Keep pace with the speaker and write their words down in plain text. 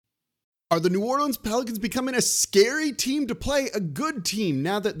Are the New Orleans Pelicans becoming a scary team to play? A good team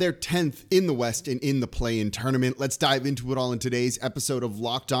now that they're 10th in the West and in the play-in tournament? Let's dive into it all in today's episode of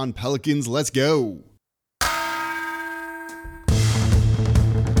Locked On Pelicans. Let's go.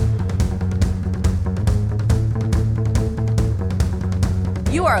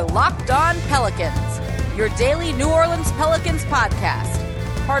 You are Locked On Pelicans, your daily New Orleans Pelicans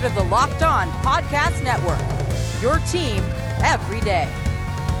podcast, part of the Locked On Podcast Network, your team every day.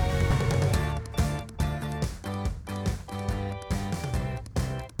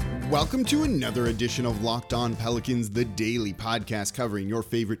 Welcome to another edition of Locked On Pelicans, the daily podcast covering your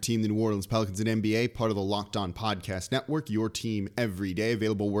favorite team, the New Orleans Pelicans and NBA, part of the Locked On Podcast Network, your team every day,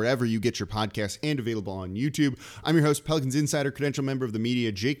 available wherever you get your podcasts and available on YouTube. I'm your host, Pelicans Insider, credential member of the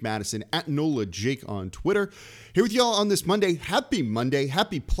media, Jake Madison, at NOLA Jake on Twitter. Here with y'all on this Monday, happy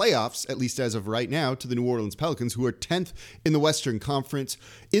playoffs, at least as of right now, to the New Orleans Pelicans, who are 10th in the Western Conference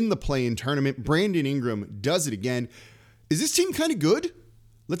in the play-in tournament. Brandon Ingram does it again. Is this team kind of good?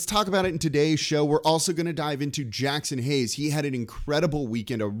 Let's talk about it in today's show. We're also going to dive into Jackson Hayes. He had an incredible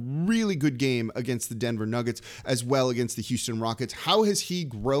weekend, a really good game against the Denver Nuggets, as well against the Houston Rockets. How has he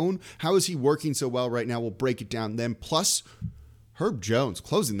grown? How is he working so well right now? We'll break it down then. Plus, Herb Jones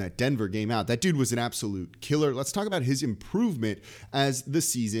closing that Denver game out. That dude was an absolute killer. Let's talk about his improvement as the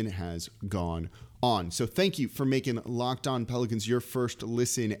season has gone on. So thank you for making Locked On Pelicans your first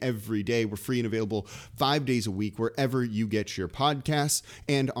listen every day. We're free and available 5 days a week wherever you get your podcasts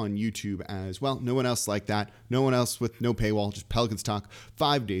and on YouTube as well. No one else like that. No one else with no paywall, just Pelicans talk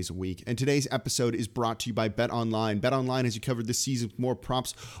 5 days a week. And today's episode is brought to you by BetOnline. BetOnline has you covered this season with more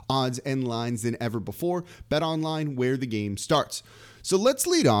props, odds, and lines than ever before. BetOnline, where the game starts. So let's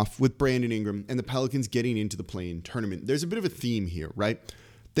lead off with Brandon Ingram and the Pelicans getting into the play-in tournament. There's a bit of a theme here, right?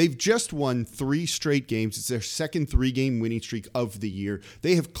 They've just won 3 straight games. It's their second 3-game winning streak of the year.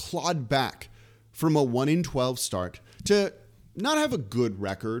 They have clawed back from a 1-12 start to not have a good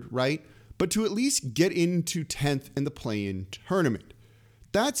record, right? But to at least get into 10th in the play-in tournament.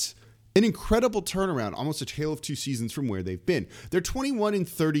 That's an incredible turnaround, almost a tale of two seasons from where they've been. They're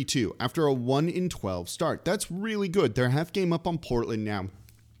 21-32 after a 1-12 start. That's really good. They're half game up on Portland now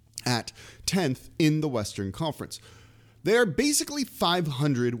at 10th in the Western Conference. They are basically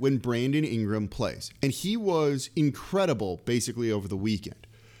 500 when Brandon Ingram plays, and he was incredible basically over the weekend.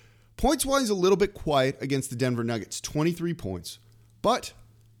 Points-wise, a little bit quiet against the Denver Nuggets, 23 points, but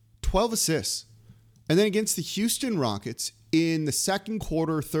 12 assists. And then against the Houston Rockets, in the second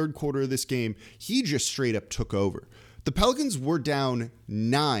quarter, third quarter of this game, he just straight up took over. The Pelicans were down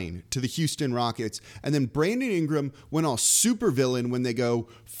 9 to the Houston Rockets, and then Brandon Ingram went all supervillain when they go,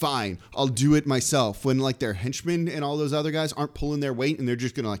 fine, I'll do it myself. When like their henchmen and all those other guys aren't pulling their weight and they're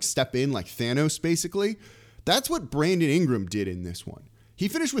just going to like step in like Thanos basically. That's what Brandon Ingram did in this one. He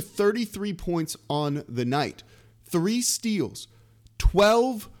finished with 33 points on the night, 3 steals,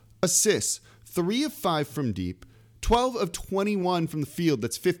 12 assists, 3 of 5 from deep, 12 of 21 from the field.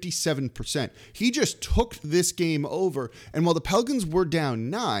 That's 57%. He just took this game over. And while the Pelicans were down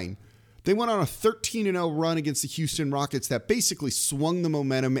 9, they went on a 13-0 run against the Houston Rockets that basically swung the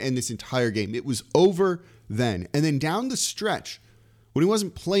momentum in this entire game. It was over then. And then down the stretch, when he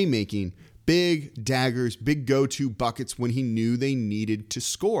wasn't playmaking, big daggers, big go-to buckets when he knew they needed to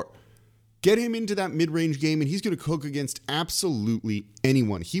score. Get him into that mid-range game, and he's going to cook against absolutely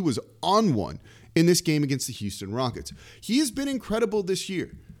anyone. He was on one in this game against the Houston Rockets. He has been incredible this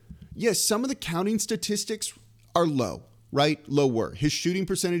year. Yes, some of the counting statistics are low, right? Lower. His shooting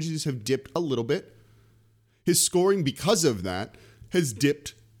percentages have dipped a little bit. His scoring, because of that, has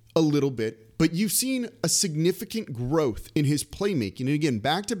dipped a little bit. But you've seen a significant growth in his playmaking. And again,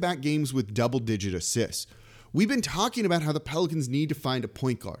 back-to-back games with double-digit assists. We've been talking about how the Pelicans need to find a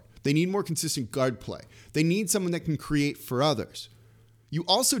point guard. They need more consistent guard play. They need someone that can create for others. You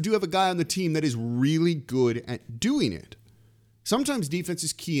also do have a guy on the team that is really good at doing it. Sometimes defense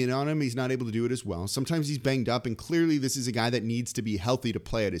is keying on him. He's not able to do it as well. Sometimes he's banged up, and clearly this is a guy that needs to be healthy to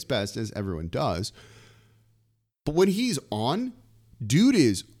play at his best, as everyone does. But when he's on, dude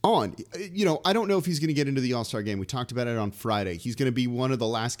is on. You know, I don't know if he's going to get into the All-Star game. We talked about it on Friday. He's going to be one of the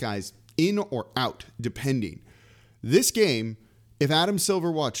last guys in or out, depending. This game, if Adam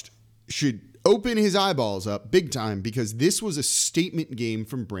Silver watched, should open his eyeballs up big time, because this was a statement game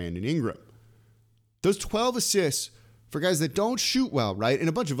from Brandon Ingram. Those 12 assists for guys that don't shoot well, right? And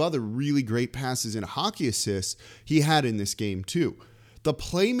a bunch of other really great passes and hockey assists he had in this game too. The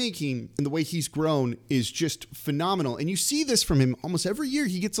playmaking and the way he's grown is just phenomenal. And you see this from him almost every year.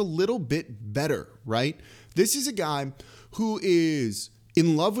 He gets a little bit better, right? This is a guy who is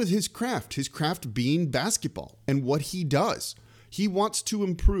in love with his craft being basketball and what he does. He wants to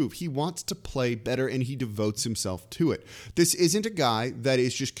improve. He wants to play better, and he devotes himself to it. This isn't a guy that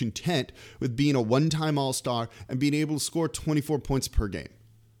is just content with being a one-time all-star and being able to score 24 points per game.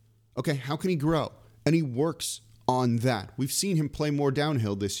 Okay, how can he grow? And he works on that. We've seen him play more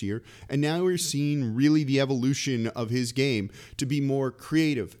downhill this year, and now we're seeing really the evolution of his game to be more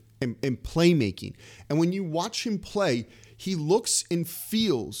creative and playmaking. And when you watch him play, he looks and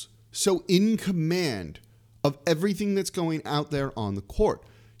feels so in command of everything that's going out there on the court.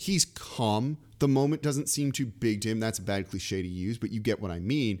 He's calm. The moment doesn't seem too big to him. That's a bad cliche to use, but you get what I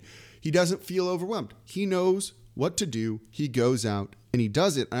mean. He doesn't feel overwhelmed. He knows what to do. He goes out and he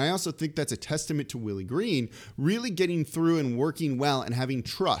does it. And I also think that's a testament to Willie Green really getting through and working well and having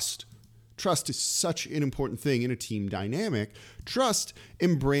trust. Trust is such an important thing in a team dynamic. Trust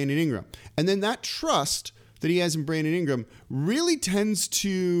in Brandon Ingram. And then that trust that he has in Brandon Ingram really tends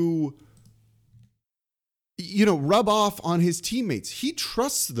to, rub off on his teammates. He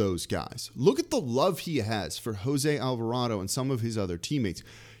trusts those guys. Look at the love he has for Jose Alvarado and some of his other teammates.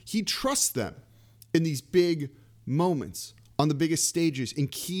 He trusts them in these big moments, on the biggest stages, in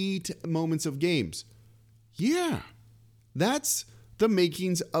key moments of games. Yeah, that's the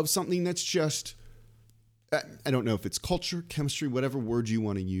makings of something that's just, I don't know if it's culture, chemistry, whatever word you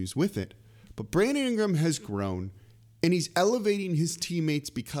want to use with it. But Brandon Ingram has grown, and he's elevating his teammates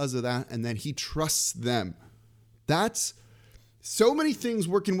because of that, and then he trusts them. That's so many things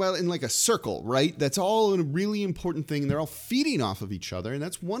working well in like a circle, right? That's all a really important thing, and they're all feeding off of each other, and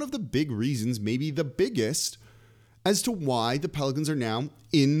that's one of the big reasons, maybe the biggest, as to why the Pelicans are now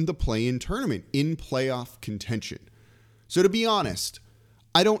in the play-in tournament, in playoff contention. So to be honest,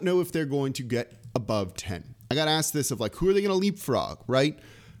 I don't know if they're going to get above 10. I got asked this of like, who are they going to leapfrog, right?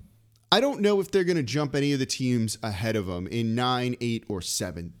 I don't know if they're going to jump any of the teams ahead of them in 9, 8, or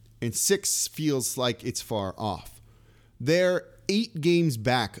 7. And 6 feels like it's far off. They're 8 games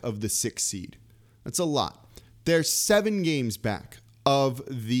back of the 6th seed. That's a lot. They're 7 games back of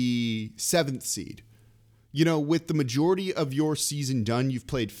the 7th seed. With the majority of your season done, you've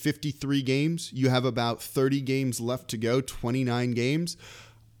played 53 games. You have about 30 games left to go, 29 games.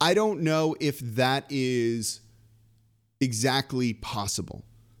 I don't know if that is exactly possible.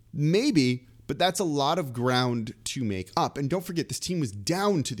 Maybe, but that's a lot of ground to make up. And don't forget, this team was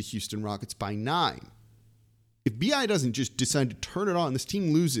down to the Houston Rockets by 9. If BI doesn't just decide to turn it on, this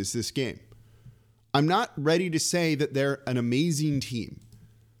team loses this game. I'm not ready to say that they're an amazing team,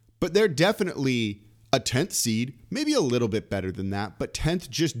 but they're definitely a 10th seed, maybe a little bit better than that, but 10th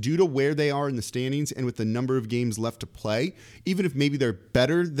just due to where they are in the standings and with the number of games left to play, even if maybe they're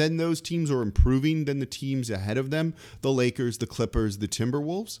better than those teams or improving than the teams ahead of them, the Lakers, the Clippers, the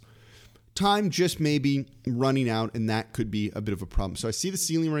Timberwolves, time just may be running out, and that could be a bit of a problem. So I see the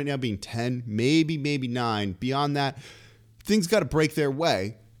ceiling right now being 10, maybe 9. Beyond that, things got to break their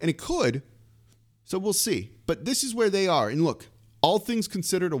way, and it could, so we'll see. But this is where they are, and look, all things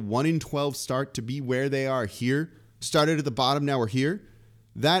considered, a 1-12 start to be where they are here, started at the bottom, now we're here.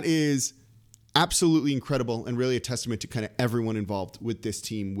 That is absolutely incredible and really a testament to kind of everyone involved with this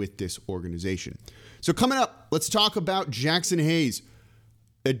team, with this organization. So coming up, let's talk about Jackson Hayes.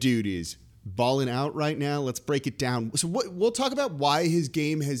 That dude is balling out right now. Let's break it down. So we'll talk about why his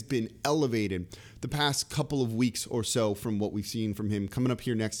game has been elevated the past couple of weeks or so from what we've seen from him coming up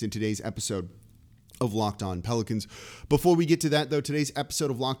here next in today's episode of Locked On Pelicans. Before we get to that, though, today's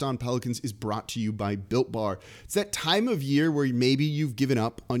episode of Locked On Pelicans is brought to you by Built Bar. It's that time of year where maybe you've given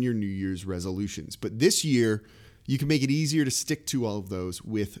up on your New Year's resolutions, but this year you can make it easier to stick to all of those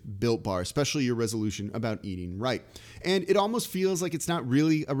with Built Bar, especially your resolution about eating right. And it almost feels like it's not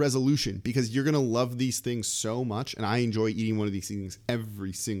really a resolution because you're going to love these things so much, and I enjoy eating one of these things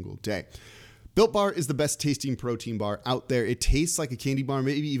every single day. Built Bar is the best tasting protein bar out there. It tastes like a candy bar,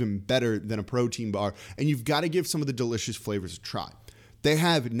 maybe even better than a protein bar, and you've got to give some of the delicious flavors a try. They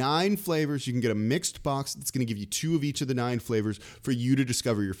have 9 flavors. You can get a mixed box that's going to give you 2 of each of the 9 flavors for you to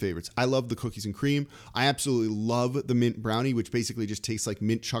discover your favorites. I love the cookies and cream. I absolutely love the mint brownie, which basically just tastes like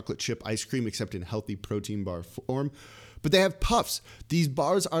mint chocolate chip ice cream, except in healthy protein bar form. But they have puffs. These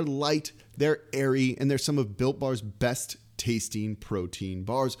bars are light, they're airy, and they're some of Built Bar's best tasting protein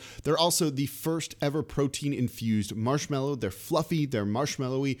bars. They're also the first ever protein infused marshmallow. They're fluffy, they're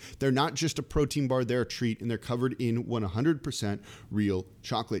marshmallowy. They're not just a protein bar, they're a treat, and they're covered in 100% real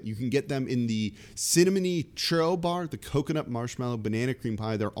chocolate. You can get them in the cinnamony churro bar, the coconut marshmallow, banana cream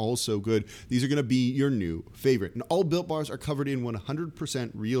pie. They're all so good. These are going to be your new favorite. And all Built Bars are covered in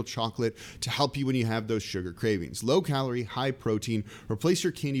 100% real chocolate to help you when you have those sugar cravings. Low calorie, high protein. Replace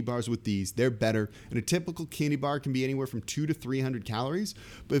your candy bars with these. They're better. And a typical candy bar can be anywhere from 200 to 300 calories.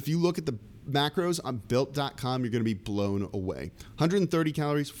 But if you look at the macros on built.com, you're going to be blown away. 130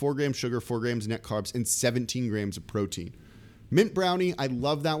 calories, 4 grams sugar, 4 grams net carbs, and 17 grams of protein. Mint brownie, I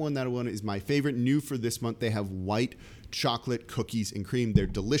love that one. That one is my favorite. New for this month, they have white chocolate cookies and cream. They're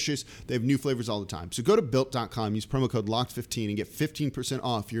delicious. They have new flavors all the time. So go to built.com, use promo code LOCKED15 and get 15%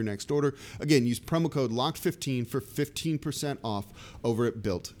 off your next order. Again, use promo code LOCKED15 for 15% off over at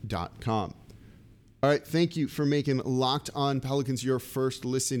built.com. All right, thank you for making Locked On Pelicans your first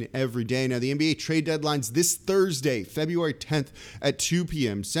listen every day. Now, the NBA trade deadline's this Thursday, February 10th at 2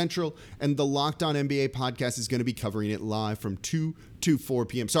 p.m. Central, and the Locked On NBA podcast is going to be covering it live from 1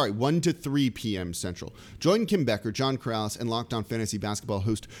 to 3 p.m. Central. Join Kim Becker, John Corrales, and Locked On Fantasy Basketball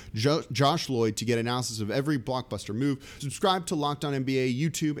host Josh Lloyd to get analysis of every blockbuster move. Subscribe to Locked On NBA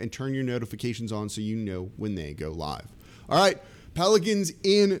YouTube and turn your notifications on so you know when they go live. All right. Pelicans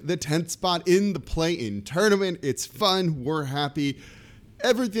in the 10th spot in the play-in tournament. It's fun. We're happy.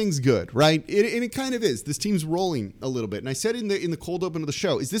 Everything's good, right? And it kind of is. This team's rolling a little bit. And I said in the cold open of the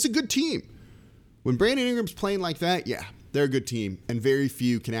show, is this a good team? When Brandon Ingram's playing like that, yeah, they're a good team. And very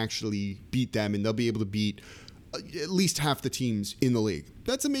few can actually beat them. And they'll be able to beat at least half the teams in the league.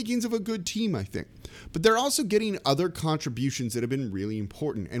 That's the makings of a good team, I think. But they're also getting other contributions that have been really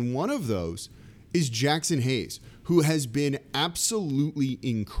important. And one of those is Jackson Hayes, who has been absolutely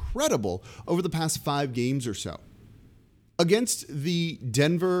incredible over the past 5 games or so. Against the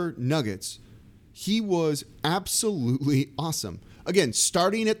Denver Nuggets, he was absolutely awesome. Again,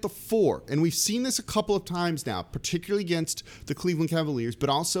 starting at the 4, and we've seen this a couple of times now, particularly against the Cleveland Cavaliers, but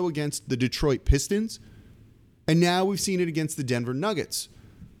also against the Detroit Pistons, and now we've seen it against the Denver Nuggets.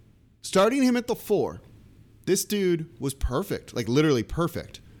 Starting him at the 4, this dude was perfect, like literally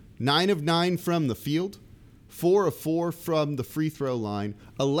perfect. 9 of 9 from the field, 4 of 4 from the free throw line,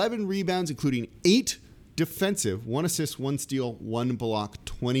 11 rebounds, including 8 defensive, 1 assist, 1 steal, 1 block,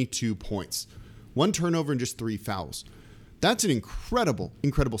 22 points, 1 turnover, and just 3 fouls. That's an incredible,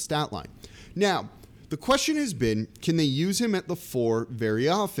 incredible stat line. Now, the question has been, can they use him at the 4 very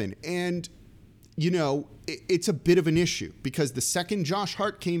often? And, you know, it's a bit of an issue because the second Josh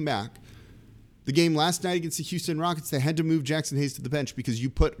Hart came back, the game last night against the Houston Rockets, they had to move Jackson Hayes to the bench because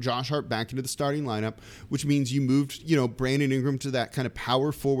you put Josh Hart back into the starting lineup, which means you moved, Brandon Ingram to that kind of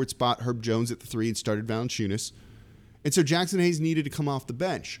power forward spot, Herb Jones at the 3, and started Valanciunas. And so Jackson Hayes needed to come off the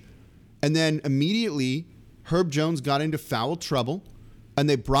bench. And then immediately, Herb Jones got into foul trouble, and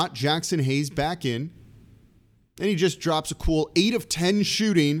they brought Jackson Hayes back in, and he just drops a cool 8 of 10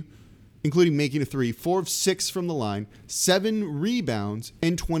 shooting, including making a 3, 4 of 6 from the line, 7 rebounds,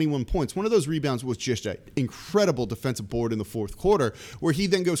 and 21 points. One of those rebounds was just an incredible defensive board in the fourth quarter, where he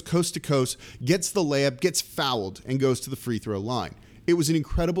then goes coast to coast, gets the layup, gets fouled, and goes to the free throw line. It was an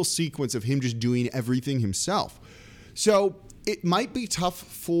incredible sequence of him just doing everything himself. So it might be tough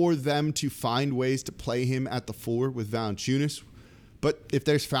for them to find ways to play him at the 4 with Valanciunas. But if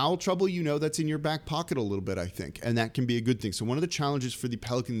there's foul trouble, that's in your back pocket a little bit, I think, and that can be a good thing. So one of the challenges for the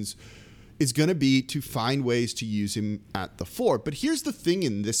Pelicans is going to be to find ways to use him at the 4. But here's the thing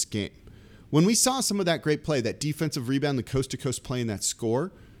in this game. When we saw some of that great play, that defensive rebound, the coast-to-coast play, and that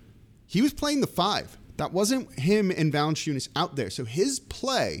score, he was playing the 5. That wasn't him and Valanciunas out there. So his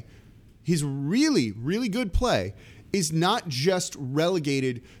play, his really, really good play, is not just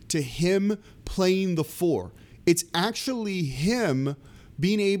relegated to him playing the 4. It's actually him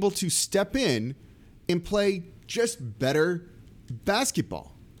being able to step in and play just better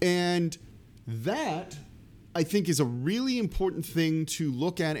basketball. And that, I think, is a really important thing to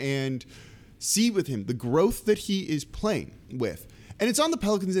look at and see with him, the growth that he is playing with. And it's on the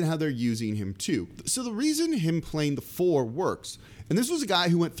Pelicans and how they're using him too. So the reason him playing the 4 works, and this was a guy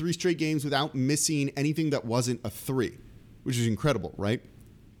who went 3 straight games without missing anything that wasn't a 3, which is incredible, right?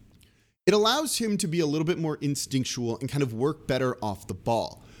 It allows him to be a little bit more instinctual and kind of work better off the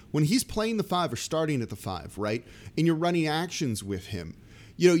ball. When he's playing the 5 or starting at the 5, right, and you're running actions with him,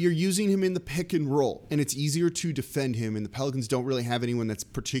 you're using him in the pick and roll, and it's easier to defend him, and the Pelicans don't really have anyone that's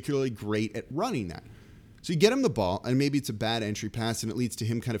particularly great at running that. So you get him the ball, and maybe it's a bad entry pass, and it leads to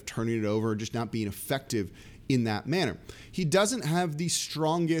him kind of turning it over and just not being effective in that manner. He doesn't have the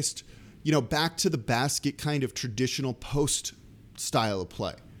strongest, back to the basket kind of traditional post style of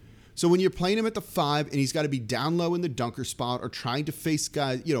play. So when you're playing him at the 5 and he's got to be down low in the dunker spot or trying to face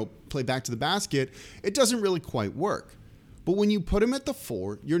guys, play back to the basket, it doesn't really quite work. But when you put him at the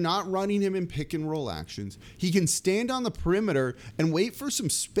 4, you're not running him in pick and roll actions. He can stand on the perimeter and wait for some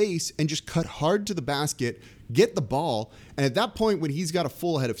space and just cut hard to the basket, get the ball. And at that point, when he's got a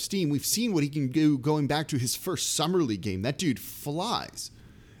full head of steam, we've seen what he can do going back to his first summer league game. That dude flies.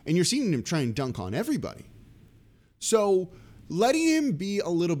 And you're seeing him try and dunk on everybody. So letting him be a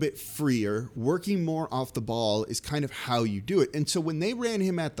little bit freer, working more off the ball is kind of how you do it. And so when they ran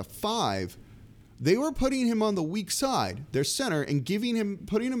him at the 5, they were putting him on the weak side, their center, and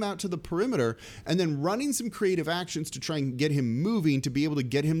putting him out to the perimeter, and then running some creative actions to try and get him moving to be able to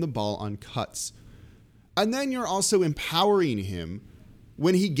get him the ball on cuts. And then you're also empowering him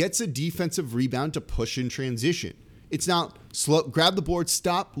when he gets a defensive rebound to push in transition. It's not slow, grab the board,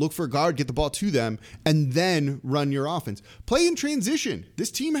 stop, look for a guard, get the ball to them, and then run your offense. Play in transition.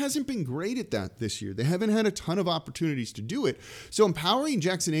 This team hasn't been great at that this year. They haven't had a ton of opportunities to do it. So empowering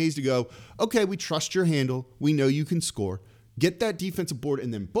Jackson Hayes to go, okay, we trust your handle. We know you can score. Get that defensive board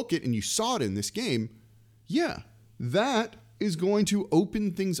and then book it, and you saw it in this game. Yeah, that is going to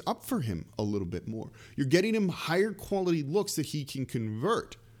open things up for him a little bit more. You're getting him higher quality looks that he can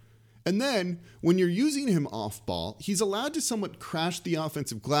convert. And then when you're using him off ball, he's allowed to somewhat crash the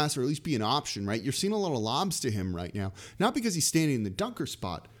offensive glass, or at least be an option, right? You're seeing a lot of lobs to him right now, not because he's standing in the dunker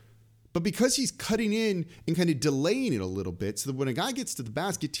spot, but because he's cutting in and kind of delaying it a little bit so that when a guy gets to the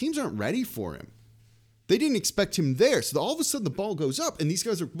basket, teams aren't ready for him. They didn't expect him there. So all of a sudden the ball goes up and these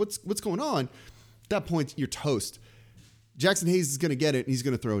guys are, what's going on? At that point, you're toast. Jackson Hayes is going to get it, and he's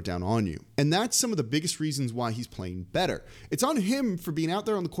going to throw it down on you. And that's some of the biggest reasons why he's playing better. It's on him for being out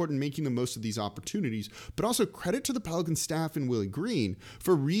there on the court and making the most of these opportunities, but also credit to the Pelicans staff and Willie Green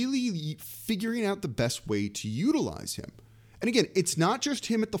for really figuring out the best way to utilize him. And again, it's not just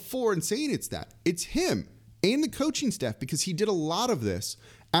him at the 4 and saying it's that. It's him and the coaching staff, because he did a lot of this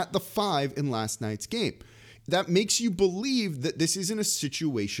at the 5 in last night's game. That makes you believe that this isn't a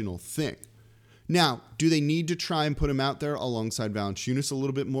situational thing. Now, do they need to try and put him out there alongside Valanciunas a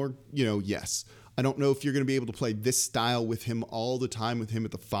little bit more? Yes. I don't know if you're going to be able to play this style with him all the time with him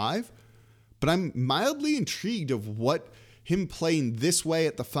at the 5, but I'm mildly intrigued of what him playing this way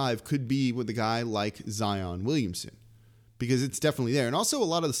at the 5 could be with a guy like Zion Williamson, because it's definitely there. And also a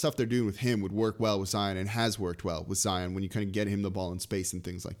lot of the stuff they're doing with him would work well with Zion and has worked well with Zion when you kind of get him the ball in space and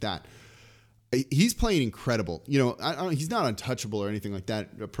things like that. He's playing incredible. He's not untouchable or anything like that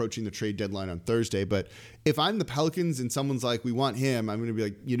approaching the trade deadline on Thursday. But if I'm the Pelicans and someone's like, we want him, I'm going to be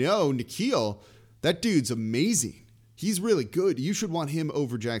like, Nikhil, that dude's amazing. He's really good. You should want him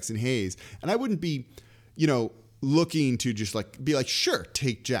over Jackson Hayes. And I wouldn't be, looking to just be like, sure,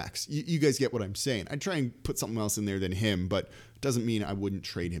 take Jax. You guys get what I'm saying. I'd try and put something else in there than him, but it doesn't mean I wouldn't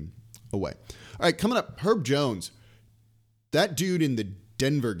trade him away. All right, coming up, Herb Jones. That dude in the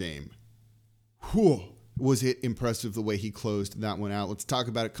Denver game. Whew, was it impressive the way he closed that one out. Let's talk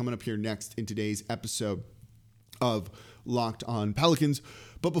about it coming up here next in today's episode of Locked On Pelicans.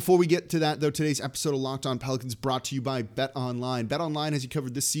 But before we get to that, though, today's episode of Locked On Pelicans brought to you by BetOnline. BetOnline has you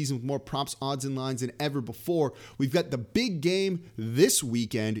covered this season with more props, odds, and lines than ever before. We've got the big game this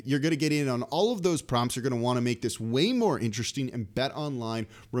weekend. You're going to get in on all of those prompts. You're going to want to make this way more interesting, and BetOnline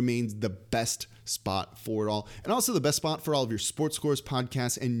remains the best spot for it all. And also the best spot for all of your sports scores,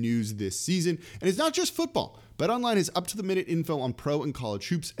 podcasts, and news this season. And it's not just football. BetOnline is up-to-the-minute info on pro and college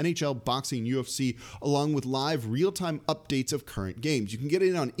hoops, NHL, boxing, UFC, along with live real-time updates of current games. You can get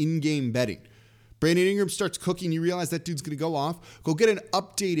in on in-game betting. Brandon Ingram starts cooking, you realize that dude's going to go off. Go get an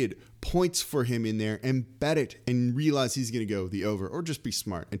updated points for him in there and bet it and realize he's going to go the over, or just be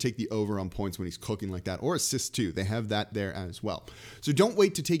smart and take the over on points when he's cooking like that, or assists too. They have that there as well. So don't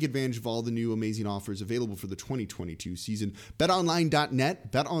wait to take advantage of all the new amazing offers available for the 2022 season.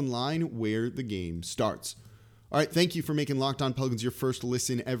 BetOnline.net, BetOnline, where the game starts. All right, thank you for making Locked On Pelicans your first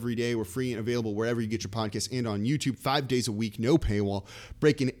listen every day. We're free and available wherever you get your podcasts and on YouTube 5 days a week, no paywall,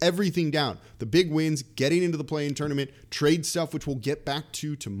 breaking everything down. The big wins, getting into the play-in tournament, trade stuff, which we'll get back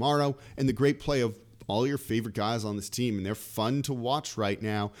to tomorrow, and the great play of all your favorite guys on this team. And they're fun to watch right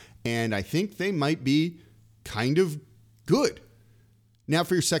now, and I think they might be kind of good. Now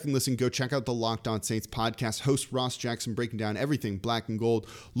for your second listen, go check out the Locked On Saints podcast. Host Ross Jackson breaking down everything black and gold.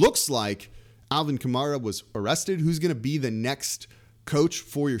 Looks like Alvin Kamara was arrested. Who's going to be the next coach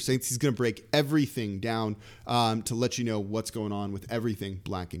for your Saints? He's going to break everything down to let you know what's going on with everything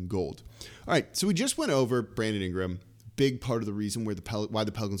black and gold. All right, so we just went over Brandon Ingram, big part of the reason why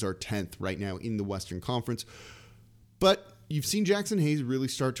the Pelicans are 10th right now in the Western Conference. But you've seen Jackson Hayes really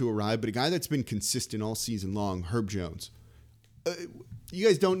start to arrive, but a guy that's been consistent all season long, Herb Jones. You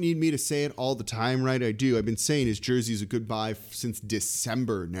guys don't need me to say it all the time, right? I do. I've been saying his jersey is a good buy since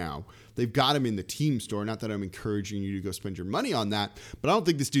December now. They've got him in the team store. Not that I'm encouraging you to go spend your money on that, but I don't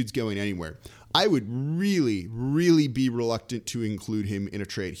think this dude's going anywhere. I would really, really be reluctant to include him in a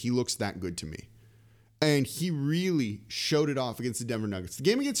trade. He looks that good to me. And he really showed it off against the Denver Nuggets. The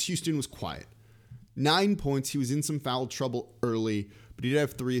game against Houston was quiet. 9 points. He was in some foul trouble early, but he did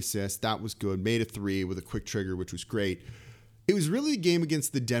have 3 assists. That was good. Made a 3 with a quick trigger, which was great. It was really a game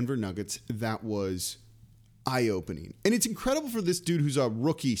against the Denver Nuggets that was eye-opening. And it's incredible for this dude who's a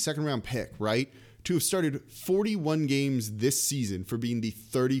rookie, second-round pick, right, to have started 41 games this season for being the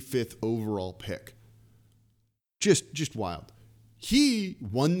 35th overall pick. Just wild. He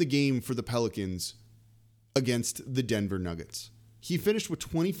won the game for the Pelicans against the Denver Nuggets. He finished with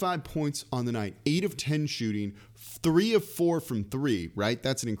 25 points on the night, 8 of 10 shooting, 3 of 4 from 3, right?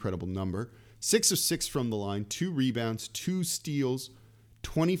 That's an incredible number. 6 of 6 from the line, 2 rebounds, 2 steals,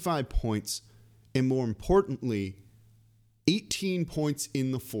 25 points, and more importantly, 18 points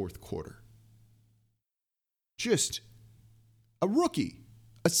in the fourth quarter. Just a rookie,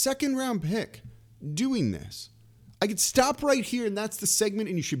 a second-round pick doing this. I could stop right here, and that's the segment,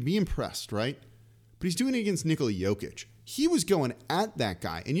 and you should be impressed, right? But he's doing it against Nikola Jokic. He was going at that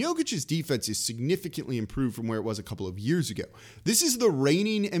guy, and Jokic's defense is significantly improved from where it was a couple of years ago. This is the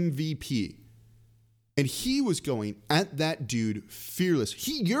reigning MVP, and he was going at that dude fearless.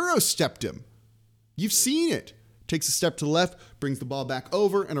 He Euro-stepped him. You've seen it. Takes a step to the left, brings the ball back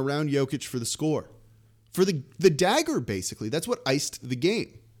over and around Jokic for the score. For the dagger, basically. That's what iced the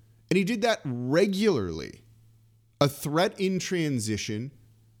game. And he did that regularly. A threat in transition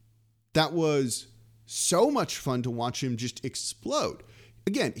that was so much fun to watch him just explode.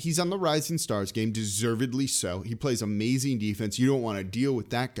 Again, he's on the Rising Stars game, deservedly so. He plays amazing defense. You don't want to deal with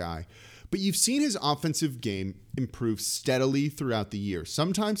that guy. But you've seen his offensive game improve steadily throughout the year.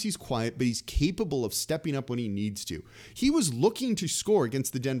 Sometimes he's quiet, but he's capable of stepping up when he needs to. He was looking to score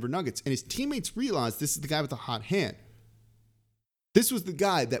against the Denver Nuggets, and his teammates realized this is the guy with the hot hand. This was the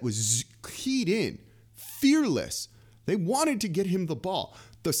guy that was keyed in, fearless. They wanted to get him the ball.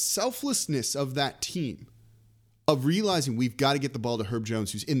 The selflessness of that team, of realizing we've got to get the ball to Herb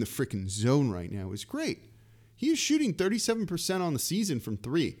Jones, who's in the freaking zone right now, is great. He is shooting 37% on the season from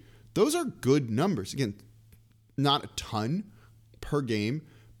 3. Those are good numbers. Again, not a ton per game,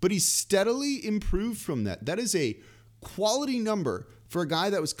 but he's steadily improved from that. That is a quality number for a guy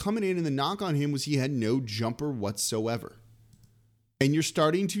that was coming in, and the knock on him was he had no jumper whatsoever. And you're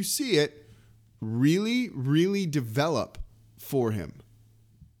starting to see it really, really develop for him.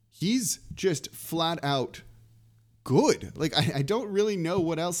 He's just flat out good. Like, I don't really know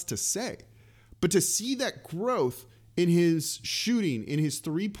what else to say. But to see that growth in his shooting, in his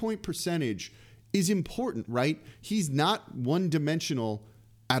three-point percentage is important, right? He's not one-dimensional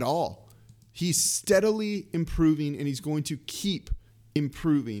at all. He's steadily improving, and he's going to keep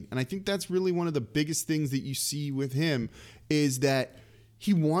improving. And I think that's really one of the biggest things that you see with him is that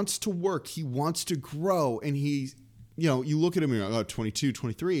he wants to work, he wants to grow, and he's, you look at him and you're like, 22,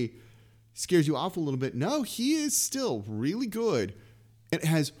 23, scares you off a little bit. No, he is still really good. It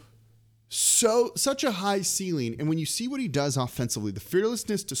has such a high ceiling. And when you see what he does offensively, the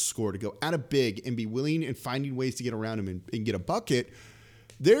fearlessness to score, to go at a big and be willing and finding ways to get around him and get a bucket,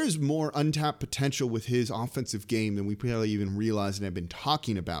 there's more untapped potential with his offensive game than we probably even realized and have been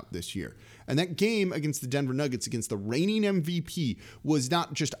talking about this year. And that game against the Denver Nuggets, against the reigning MVP, was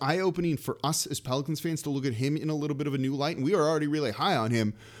not just eye-opening for us as Pelicans fans to look at him in a little bit of a new light, and we are already really high on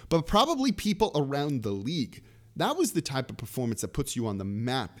him, but probably people around the league. That was the type of performance that puts you on the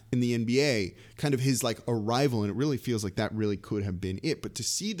map in the NBA, kind of his arrival, and it really feels like that really could have been it. But to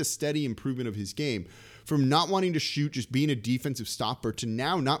see the steady improvement of his game, from not wanting to shoot, just being a defensive stopper, to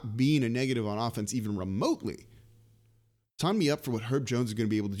now not being a negative on offense even remotely, sign me up for what Herb Jones is going to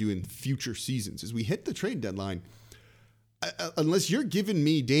be able to do in future seasons. As we hit the trade deadline, unless you're giving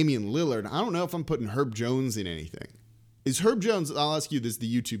me Damian Lillard, I don't know if I'm putting Herb Jones in anything. Is Herb Jones, I'll ask you this,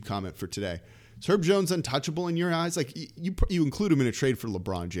 the YouTube comment for today. Is Herb Jones untouchable in your eyes? Like, you include him in a trade for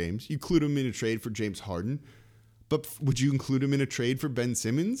LeBron James. You include him in a trade for James Harden. But would you include him in a trade for Ben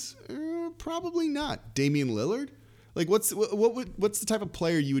Simmons? Probably not. Damian Lillard? Like, what's the type of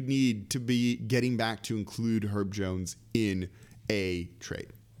player you would need to be getting back to include Herb Jones in a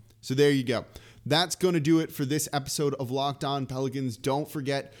trade? So there you go. That's going to do it for this episode of Locked On Pelicans. Don't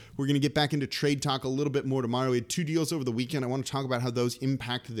forget, we're going to get back into trade talk a little bit more tomorrow. We had 2 deals over the weekend. I want to talk about how those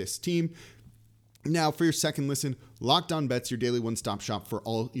impact this team. Now, for your second listen, Locked On Bets, your daily one-stop shop for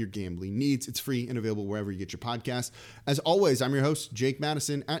all your gambling needs. It's free and available wherever you get your podcasts. As always, I'm your host, Jake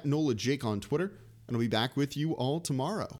Madison, at NOLA Jake on Twitter, and I'll be back with you all tomorrow.